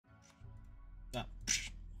Ah,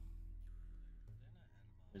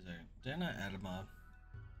 is there? Did I not add a mob?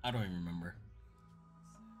 I don't even remember.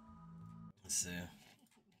 Let's see.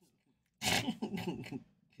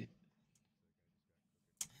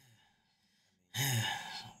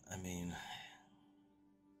 I mean,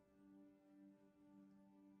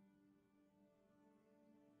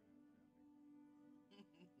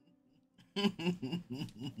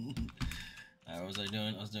 what was I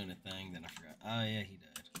doing? I was doing a thing, then I forgot. Oh yeah, he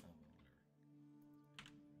died. Oh well, whatever.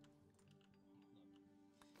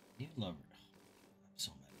 You love her. I'm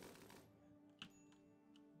so mad.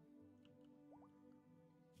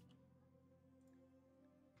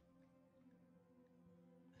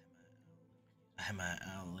 I had my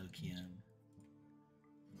Lucian.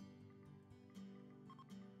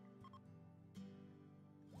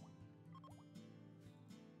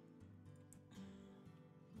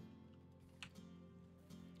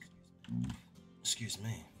 Excuse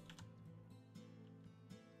me.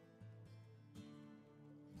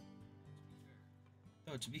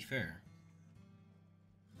 Oh, to be fair,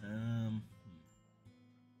 um,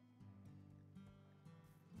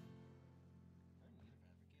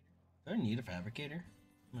 do I need a fabricator?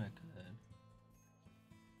 I could.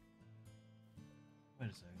 Wait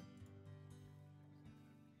a second.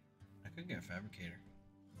 I could get a fabricator.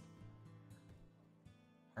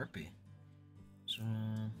 Harpy. So,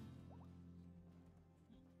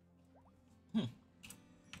 let's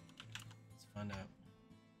find out.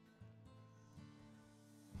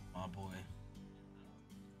 My boy.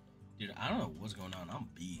 Dude, I don't know what's going on. I'm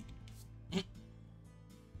beat.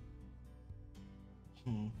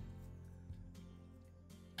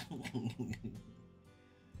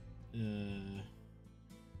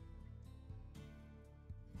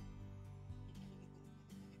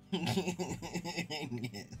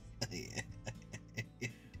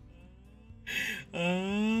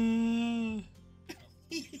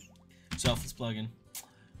 Selfless plugin.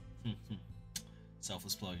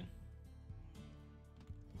 Selfless plugin.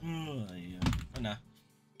 Yeah. Oh, nah.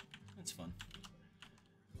 That's fun.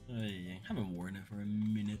 Yeah. Haven't worn it for a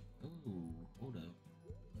minute. Oh, hold up.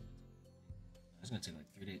 That's gonna take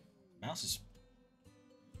like 3 days. Mouse is.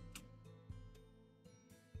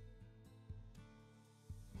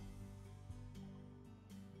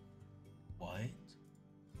 What?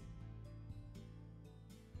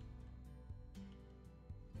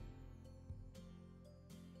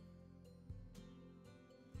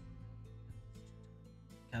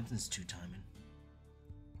 Captain's two timing.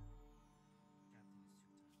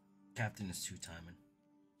 Captain is two timing.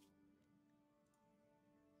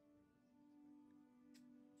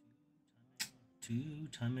 Two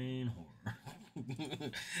timing horror.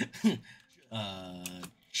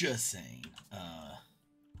 Just saying. Yeah.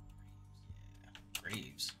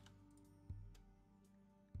 Graves.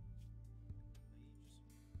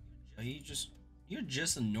 Are you're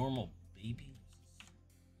just a normal baby?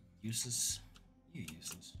 Useless. You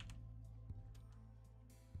useless.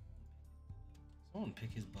 Someone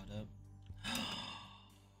pick his butt up.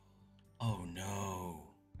 Oh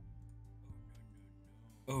no.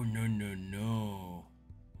 Oh no no no.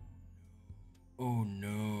 Oh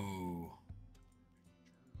no.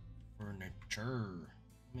 Furniture.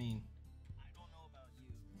 I mean,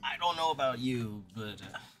 I don't know about you, but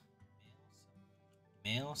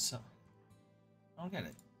male so I don't get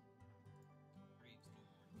it.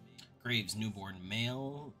 Graves newborn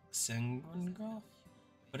male Sengungoth?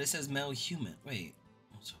 But it says male human. Wait,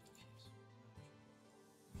 I'm so confused.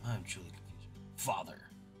 I'm truly confused. Father,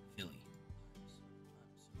 Philly.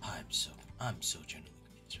 I'm so genuinely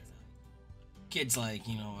confused right now. Kids like,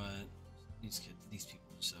 you know what? These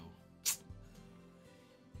people are so.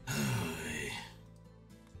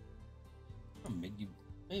 I'll make you,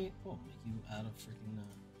 maybe we'll make you out of freaking.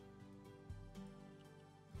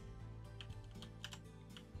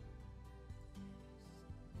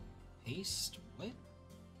 Paste? What?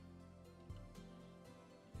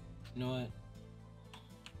 You know what?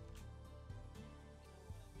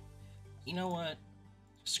 You know what?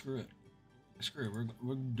 Screw it. Screw it.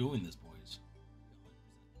 We're doing this, boys.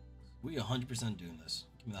 We 100% doing this.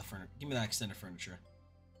 Give me that give me that extended furniture.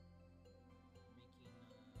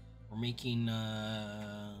 We're making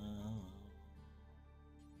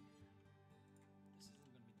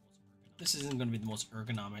this isn't gonna be the most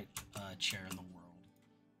ergonomic chair in the world.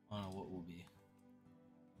 I don't know what will be.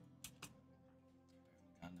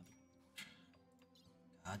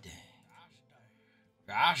 God dang.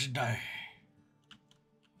 Gosh dang.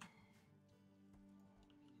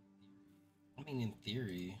 I mean, in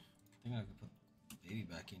theory, I think I could put the baby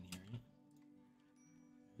back in here.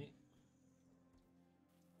 Right?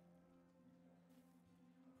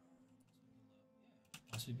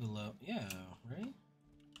 Must be below. Yeah, right?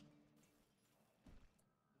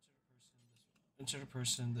 Insert a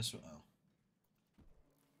person this way. Oh.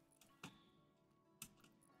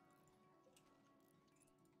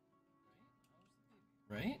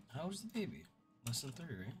 Right? How was the baby? Less than 3,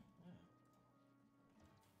 right? Yeah.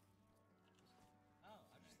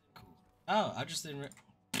 Cool. Oh, I just didn't.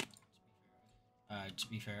 To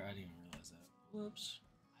be fair, I didn't realize that. Whoops.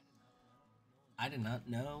 I did not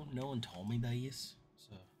know. No one told me this.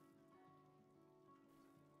 So.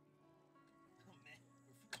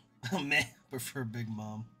 Oh man, prefer Big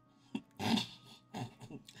Mom. uh,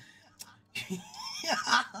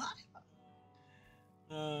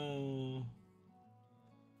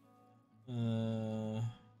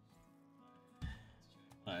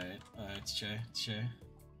 alright, Che.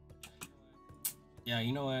 Yeah,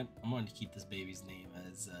 you know what? I'm going to keep this baby's name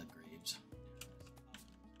as Graves.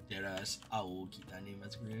 Deadass, I will keep that name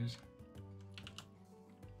as Graves.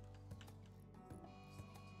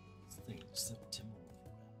 This thing is so timid.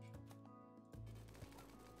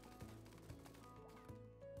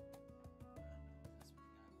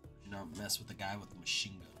 Do not mess with the guy with the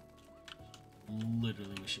machine gun.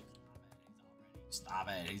 Literally machine. Stop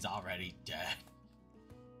it, he's already dead.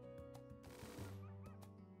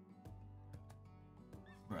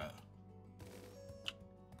 Bruh.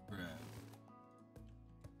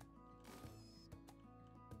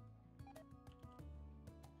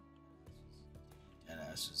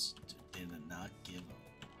 Deadass just did not give a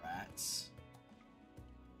rat's.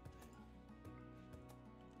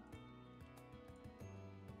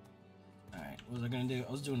 Alright, what was I gonna do?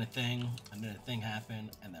 I was doing a thing, and then a thing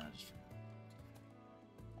happened, and then I just forgot.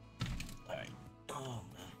 Alright. Oh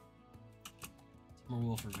man.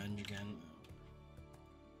 Timberwolf Revenge again.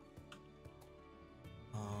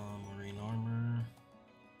 Marine armor.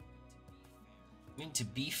 I mean, to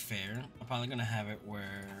be fair, I'm probably gonna have it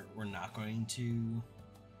where we're not going to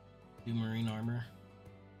do marine armor.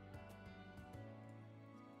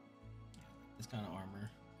 This kind of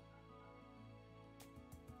armor.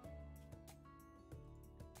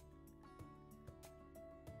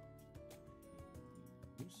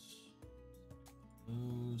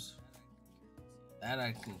 Those. That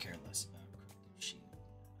I can care less about. Shield.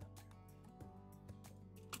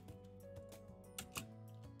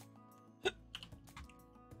 Excuse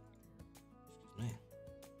me.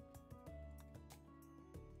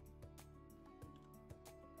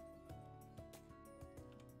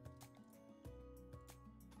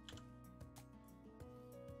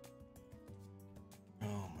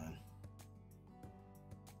 Oh man.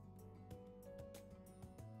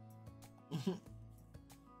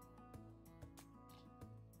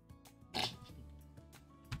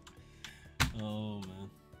 Oh man.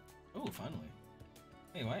 Oh, finally.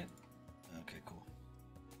 Hey, what? Okay, cool.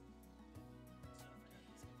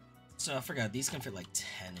 So I forgot these can fit like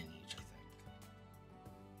 10 in each, I think.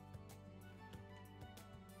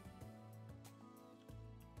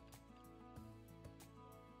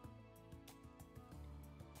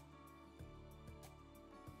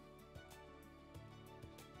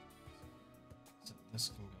 So this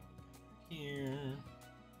can go here.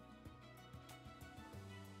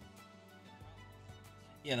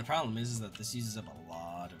 Yeah, the problem is that this uses up a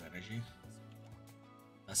lot of energy.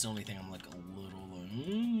 That's the only thing I'm like a little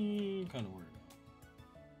kind of worried about.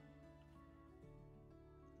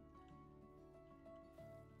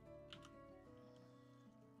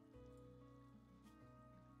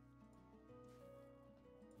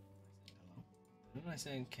 Hello? What am I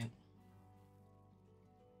saying? Can't.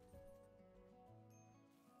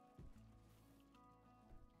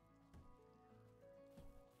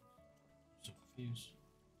 So confused.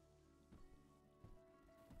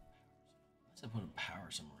 I put a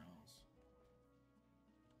power somewhere else.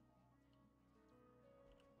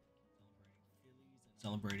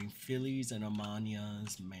 Celebrating Philly's and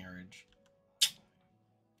Amanya's marriage.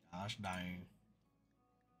 Gosh dang.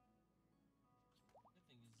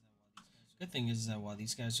 Good thing is that while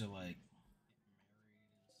these guys are like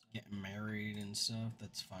getting married and stuff,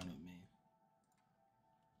 that's fine with me.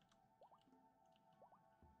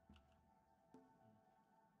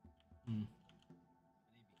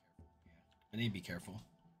 I need to be careful.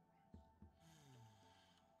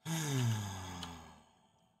 Where's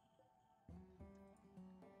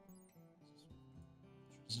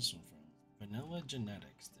this one from? Vanilla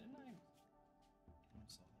Genetics. Didn't I?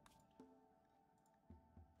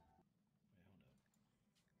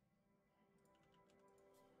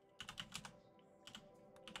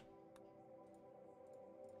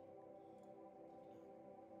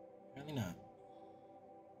 Apparently not.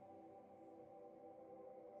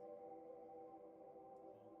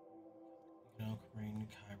 rain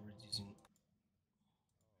hybrids using.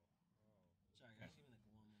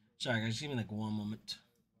 Sorry, guys, give me like one moment.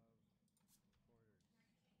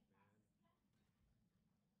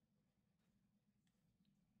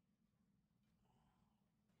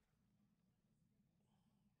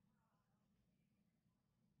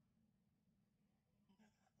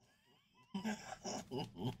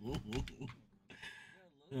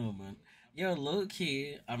 Oh man, yo, low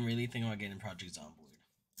key, I'm really thinking about getting Project Zomboid.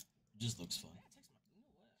 It just looks fun.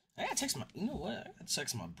 I gotta text my. You know what? I gotta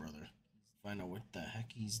text my brother. Find out what the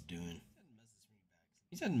heck he's doing.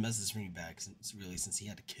 He's hadn't messaged me back since he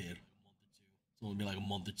had a kid. It's only been like a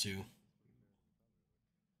month or two.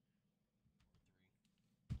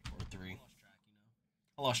 Or three.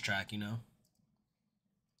 I lost track, you know.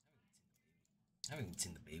 I haven't even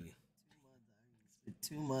seen the baby. It's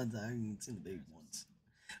been 2 months. I haven't even seen the baby once.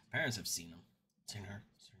 Parents have seen him. Seen her.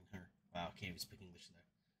 Seen her. Wow, can't even speak English there.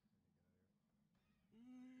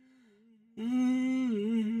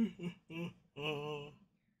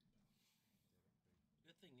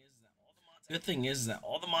 Good thing is that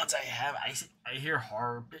all the mods I have, I hear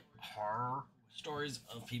horror stories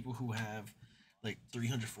of people who have like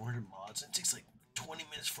 300, 400 mods. It takes like 20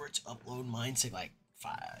 minutes for it to upload. Mine take like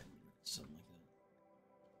 5 minutes, something like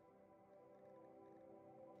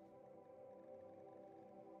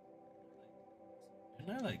that.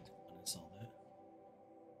 Didn't I like uninstall that?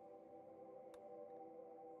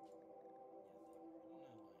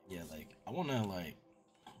 Yeah, like I wanna like.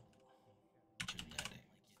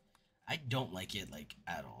 I don't like it like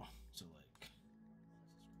at all. So like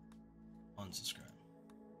unsubscribe.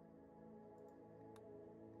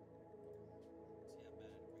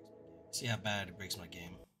 See how bad it breaks my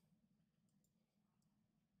game.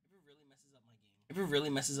 If it really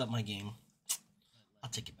messes up my game, I'll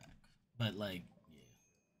take it back. But like, yeah.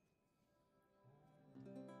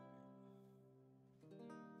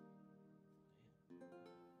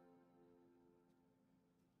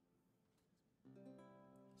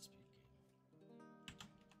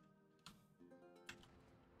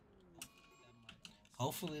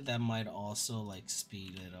 Hopefully that might also like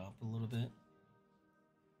speed it up a little bit.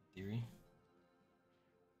 In theory.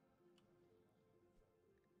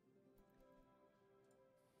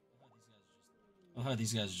 Oh, how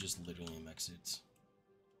these guys are just literally in mech suits.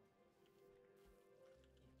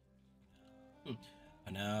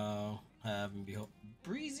 I now have and behold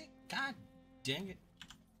Breezy. God dang it.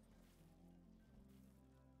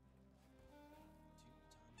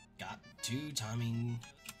 Got two timing.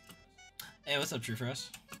 Hey, what's up, True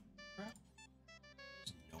Frost?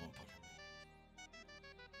 No one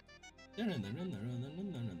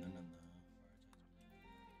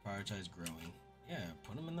prioritize growing. Yeah,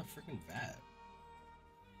 put them in the freaking vat.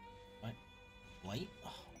 What? Light? Oh.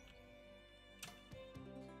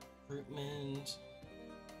 Recruitment.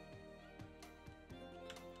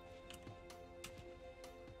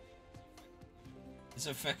 It's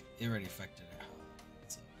effect. It already affected it.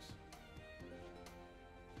 That sucks.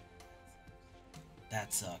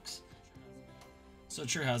 That sucks. So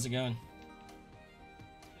True, how's it going?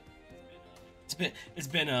 It's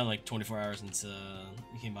been like 24 hours since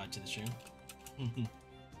you came by to the stream.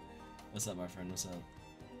 What's up, my friend? What's up?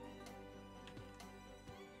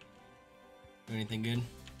 Do anything good?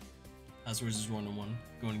 How's versus 1-1?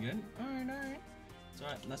 Going good? Alright.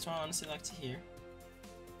 That's what I honestly like to hear.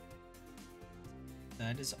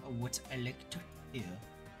 That is what I like to hear.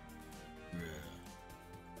 Bruh.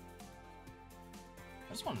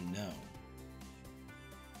 I just want to know.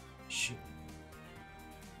 Shoot.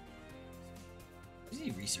 What is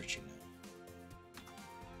he researching now?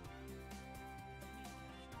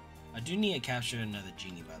 I do need to capture another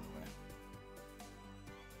genie, by the way.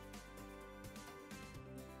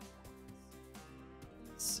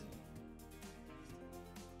 Let's see.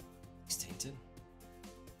 He's tainted.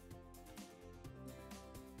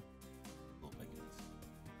 Oh my goodness.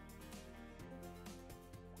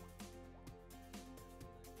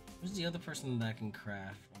 Who's the other person that can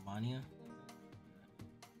craft? Romania?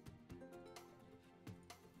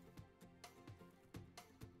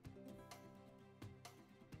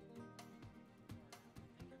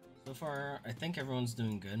 So far, I think everyone's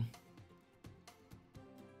doing good.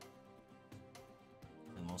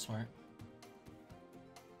 For the most part.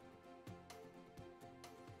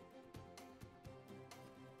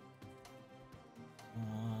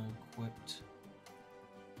 Equipped.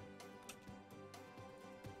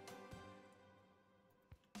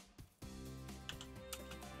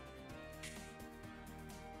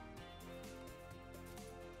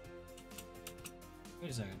 Wait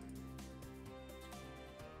a second.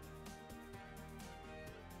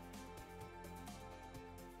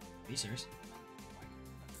 Are you serious?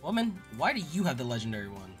 Woman, why do you have the legendary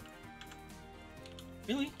one?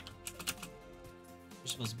 Really? You're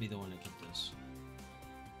supposed to be the one that kept this.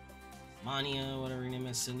 Mania, whatever her name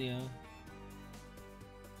is, Cilia.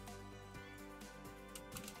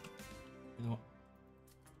 You know what?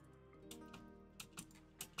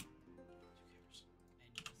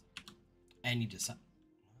 And you decide.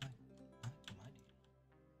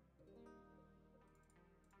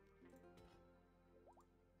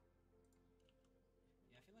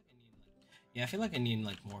 Yeah, I feel like I need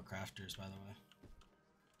like more crafters, by the way.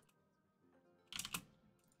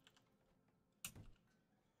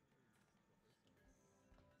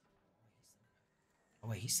 Oh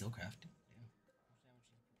wait, he's still crafting. Damn.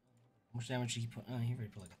 How much damage did he put? Oh, he already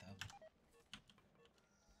put like 1,000.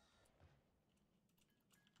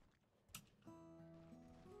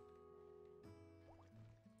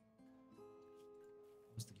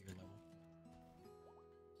 What's the gear level?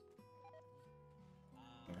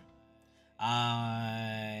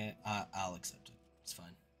 I'll accept it. It's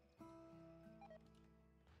fine.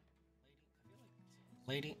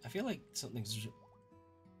 Lady, I feel like something's.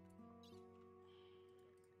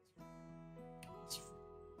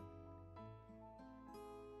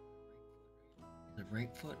 The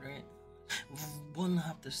right foot, right?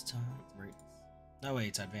 1.5 this time. Right. No, wait,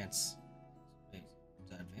 it's advanced. Wait, is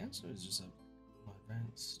that advanced or is it just a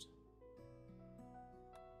advanced?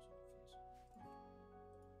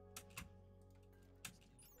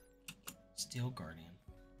 Steel Guardian.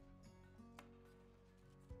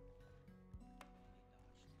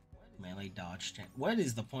 Melee dodge. What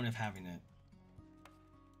is the point of having it?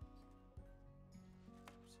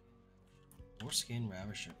 Foreskin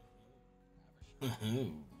Ravisher.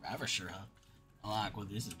 Ravisher, huh? I like where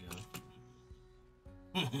this is going.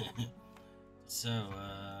 So,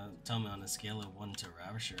 tell me on a scale of 1 to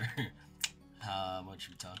Ravisher, how much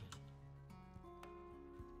we talking?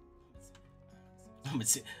 I'm gonna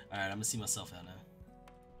see. Alright, I'm gonna see myself out now.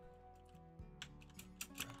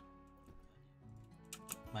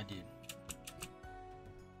 My dude.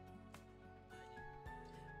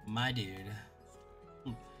 My dude.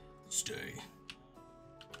 Stay.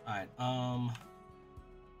 Alright,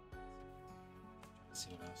 let's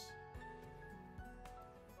see what else.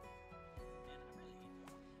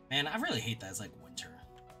 Man, I really hate that it's like winter.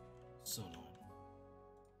 So annoying.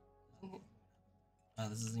 Oh,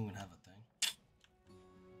 this doesn't even have a thing.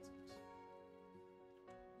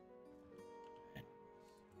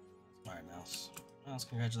 Alright, Mouse. Mouse,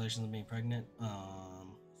 congratulations on being pregnant.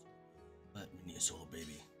 But we need a solo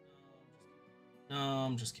baby. No,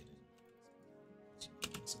 I'm just kidding.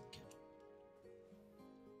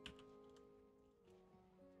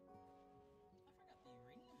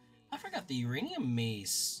 I forgot the uranium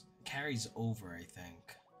mace carries over, I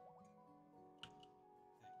think.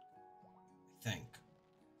 Is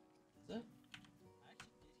it?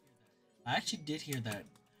 I actually did hear that.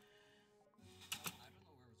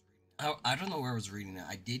 I don't know where I was reading it.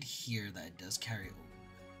 I did hear that it does carry over.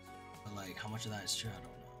 But like, how much of that is true, I don't know.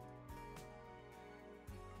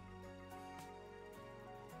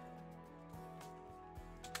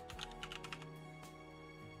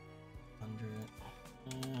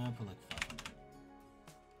 I put like 500.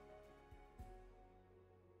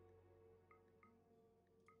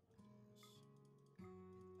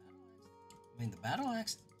 I mean, the battle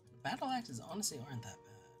axes honestly aren't that bad.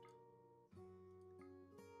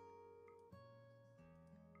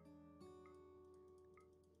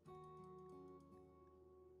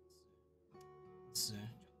 Let's see.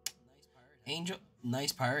 Angel,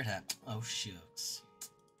 nice pirate hat. Oh shucks.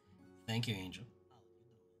 Thank you, Angel.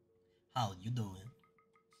 How you doing?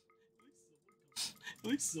 At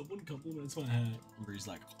least someone compliments my hat. And Bree's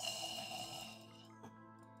like, oh.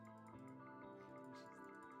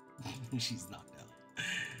 She's knocked out.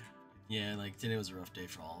 Yeah, like today was a rough day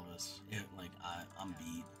for all of us. I'm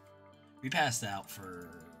beat. We passed out for,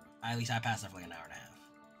 at least I passed out for like an hour and a half.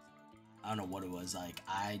 I don't know what it was. Like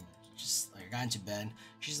I got into bed.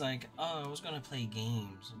 She's like, oh, I was gonna play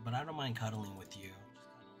games, but I don't mind cuddling with you.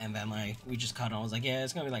 And then like we just cuddled. I was like, yeah,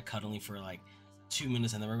 it's gonna be like cuddling for like 2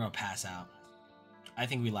 minutes, and then we're gonna pass out. I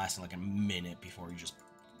think we lasted like a minute before we just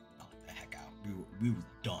knocked the heck out. We were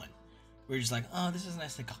done. We were just like, oh, this is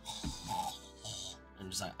nice to go. And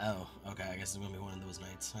just like, oh, okay, I guess it's gonna be one of those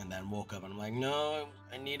nights. And then woke up and I'm like, no,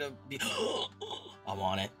 I need to be. I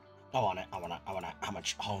want it. I want it. How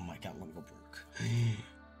much? Oh my god, I'm gonna go broke.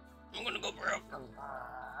 I'm gonna go broke.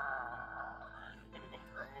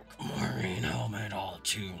 Marine helmet, all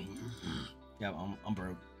two. Yeah, I'm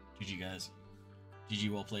broke. GG guys. GG,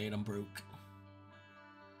 well played. I'm broke.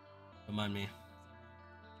 Don't mind me.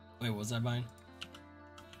 Wait, what was I buying?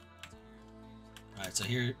 Alright, so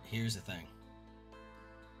here's the thing.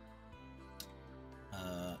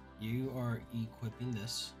 You are equipping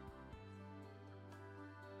this.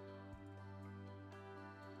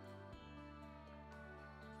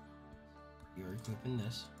 You're equipping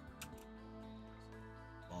this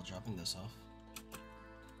while dropping this off.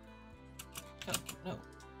 Oh, no.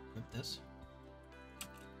 Equip this.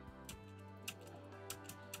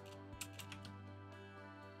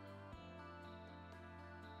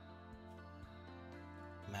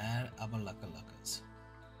 Mad Abalakalakas.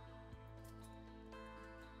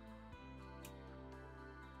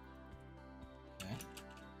 Okay.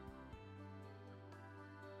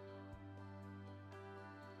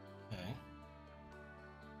 Okay.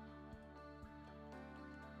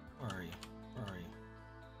 Where are you? Where are you?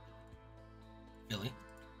 Billy?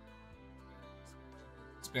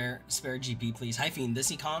 Spare GP, please. Hi, Fiend. This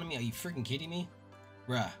economy? Are you freaking kidding me?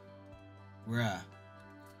 Bruh.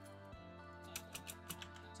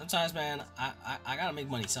 Sometimes, man, I gotta make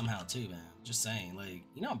money somehow too, man. Just saying, like,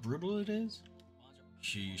 you know how brutal it is?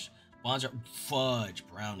 Sheesh. Bonds are fudge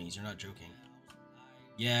brownies. You're not joking.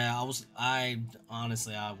 Yeah,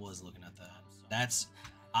 honestly, I was looking at that.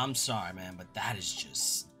 I'm sorry, man, but that is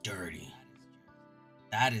just dirty.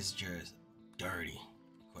 That is just dirty.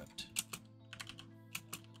 Equipped.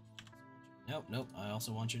 Nope. I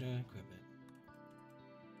also want you to equip it.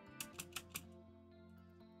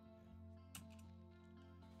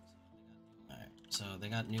 Alright, so they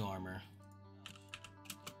got new armor.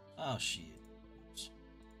 Oh, shit. Oops.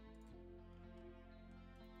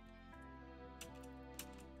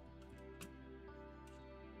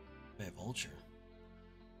 Wait, Vulture.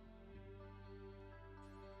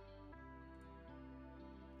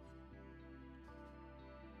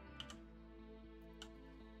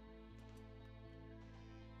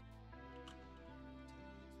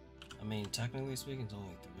 I mean, technically speaking, it's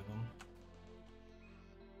only 3 of them.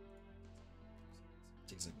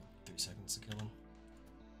 Takes like 3 seconds to kill them.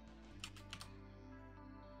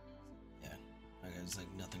 Yeah, okay, it's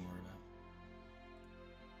like nothing to worry about.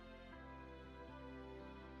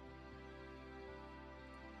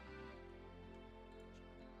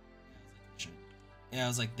 Yeah, I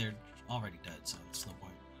was like, they're already dead, so it's no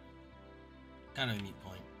point. Kind of a neat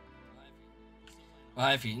point.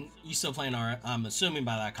 Well, if you still playing RS, I'm assuming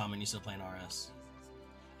by that comment you still playing RS.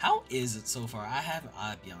 How is it so far?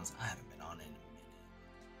 I'll be honest, I haven't been on it in a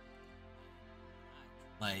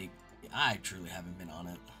minute. Like, I truly haven't been on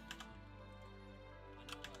it.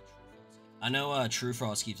 I know True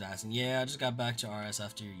Frost keeps asking. Yeah, I just got back to RS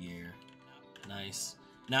after a year. Nice.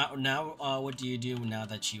 Now, what do you do now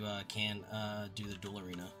that you can do the duel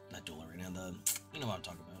arena? Not duel arena, you know what I'm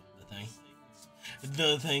talking about.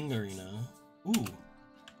 The thing arena. Ooh.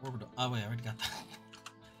 Oh wait, I already got that.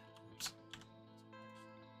 Oops.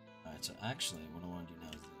 Alright, so actually, what I want to do now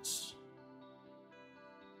is this.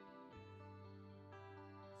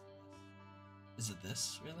 Is it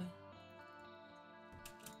this, really?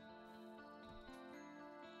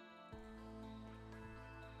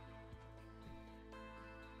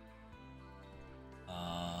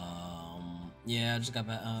 Yeah, I just got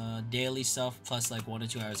back. Daily stuff plus like 1 to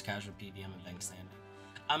 2 hours casual PVM and bank standing.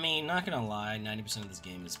 I mean, not gonna lie, 90% of this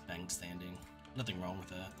game is bank standing. Nothing wrong with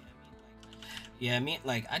that. Yeah, I mean,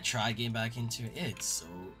 like, I tried getting back into it. It's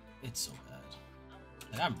so bad.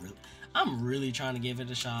 Like, I'm really trying to give it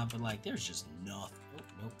a shot, but like, there's just nothing. Oh,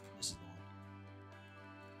 nope, this is the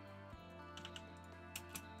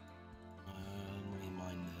one. Let me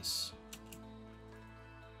mine this.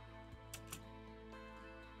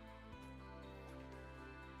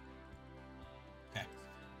 Okay.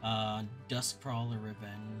 Duskcrawler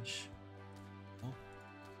Revenge. Oh.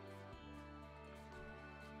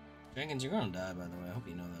 Jenkins, you're gonna die, by the way. I hope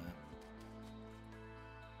you know that.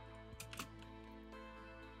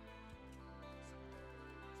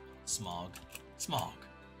 Smog.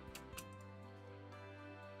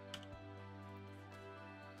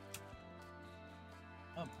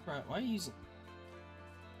 Oh, right. Why are you using...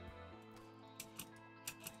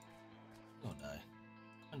 He's gonna die.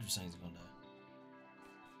 100% he's gonna die.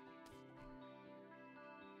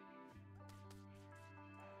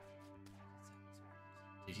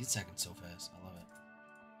 Dude, he's second so fast. I love it.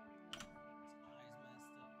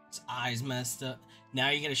 His eyes messed up. Now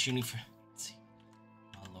you're gonna shoot me for...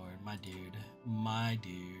 Oh lord, my dude.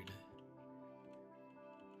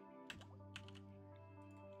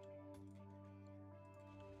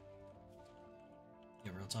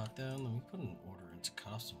 Yeah, real talk though, let me put an order in to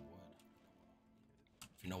cut off some wood.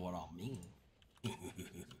 If you know what I mean. I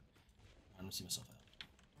don't see myself out.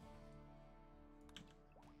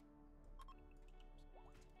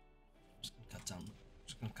 Just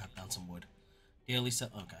gonna cut down some wood. Daily stuff.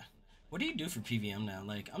 Okay. What do you do for PVM now?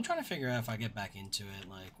 Like, I'm trying to figure out if I get back into it.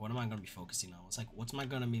 Like, what am I gonna be focusing on? It's like, what's my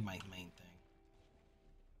gonna be my main thing?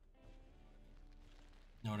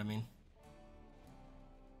 Know what I mean?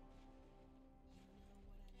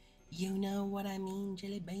 You know what I mean,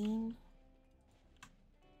 Jelly Bean?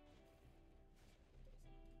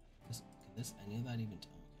 Can this any of that even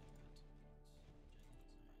tell?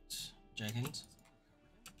 Okay, Jenkins?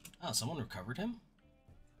 Oh, someone recovered him?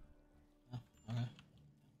 Oh, okay.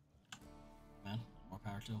 Man, more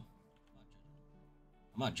power to him.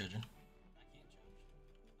 I'm not judging.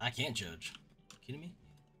 I can't judge. You kidding me?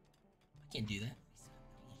 I can't do that.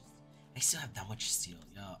 I still have that much steel.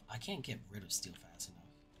 Yo, I can't get rid of steel fast enough.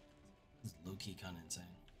 This is low-key kind of insane.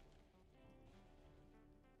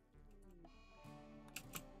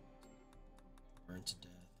 Burn to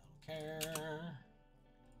death. I don't care.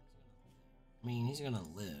 I mean, he's gonna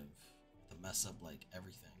live to mess up, like,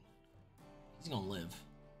 everything. He's gonna live.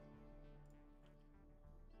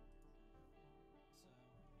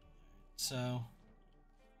 So...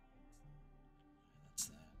 that's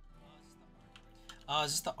that. Oh,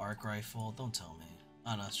 is this the arc rifle? Don't tell me.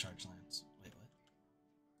 Oh, no, it's charge lance. Wait, what?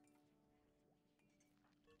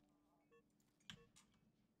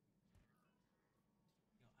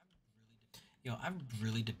 Yo, I'm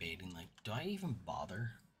really debating, like, do I even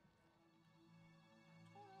bother?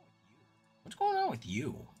 What's going on with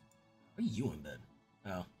you? Why are you in bed?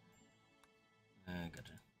 Oh.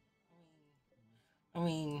 Gotcha. I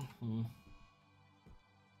mean,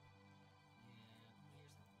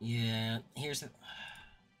 yeah, here's the...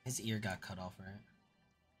 His ear got cut off, right?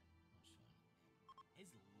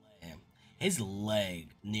 Damn. His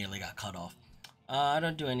leg nearly got cut off. I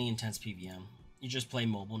don't do any intense PVM. You just play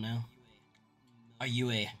mobile now? Are you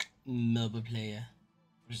a mobile player?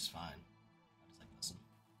 Which is fine. I just like listen.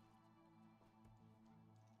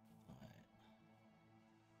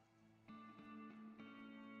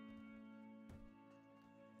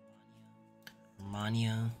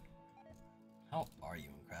 Romania. How are you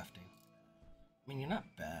in crafting? I mean, you're not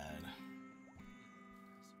bad.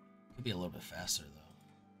 Could be a little bit faster, though.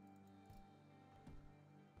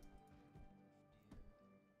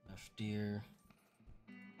 Left ear.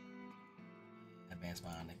 Advanced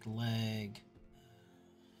bionic leg.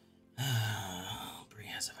 Bree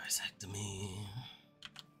has a vasectomy.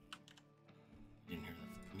 Didn't hear that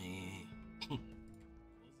from me.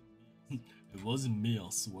 It wasn't me, I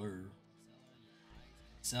swear.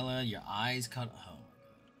 Sella, your eyes cut. Oh my god.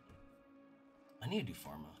 I need to do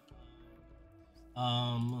pharma.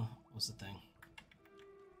 What's the thing?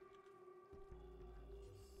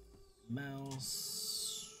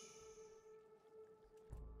 Mouse.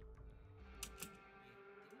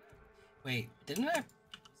 Wait, didn't I?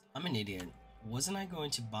 I'm an idiot. Wasn't I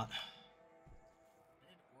going to buy?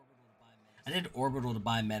 I did orbital to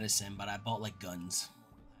buy medicine, but I bought like guns.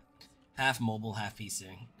 Half mobile, half PC.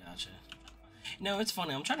 Gotcha. No, it's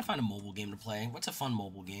funny. I'm trying to find a mobile game to play. What's a fun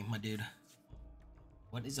mobile game, my dude?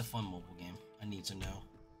 What is a fun mobile game? I need to know.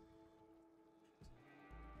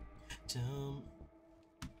 Let's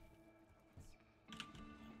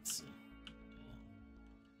see.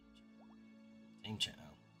 Same channel.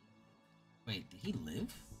 Wait, did he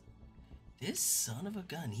live? This son of a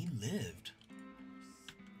gun, he lived.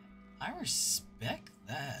 I respect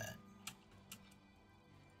that.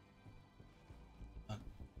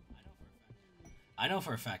 I know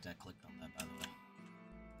for a fact I clicked on that, by the way.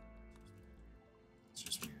 It's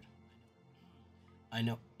just weird. I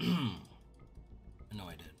know. I know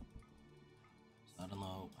I did. So I don't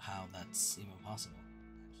know how that's even possible.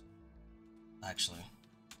 Actually.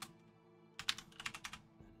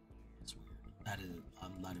 It's weird. That is.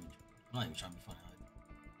 I'm not even trying to be funny.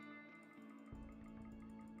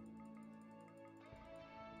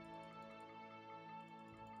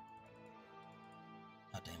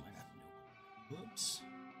 Oh damn! I got no. Whoops.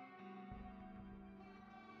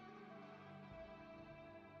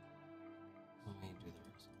 Let me do the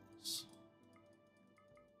rest of this.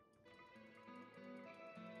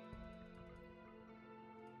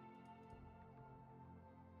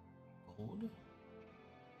 Gold.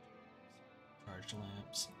 Charge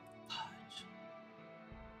lamps. Fudge.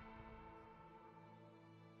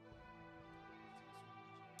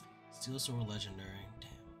 Steel sword legendary. Damn.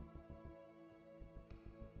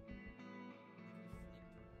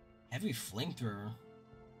 Heavy flamethrower.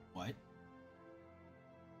 What?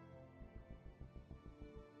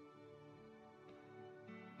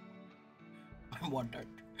 I want that.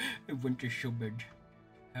 I want this so bad.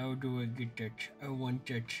 How do I get that? I want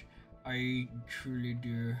that. I truly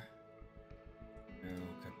do. No,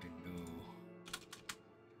 Captain, no.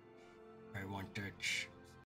 I want that.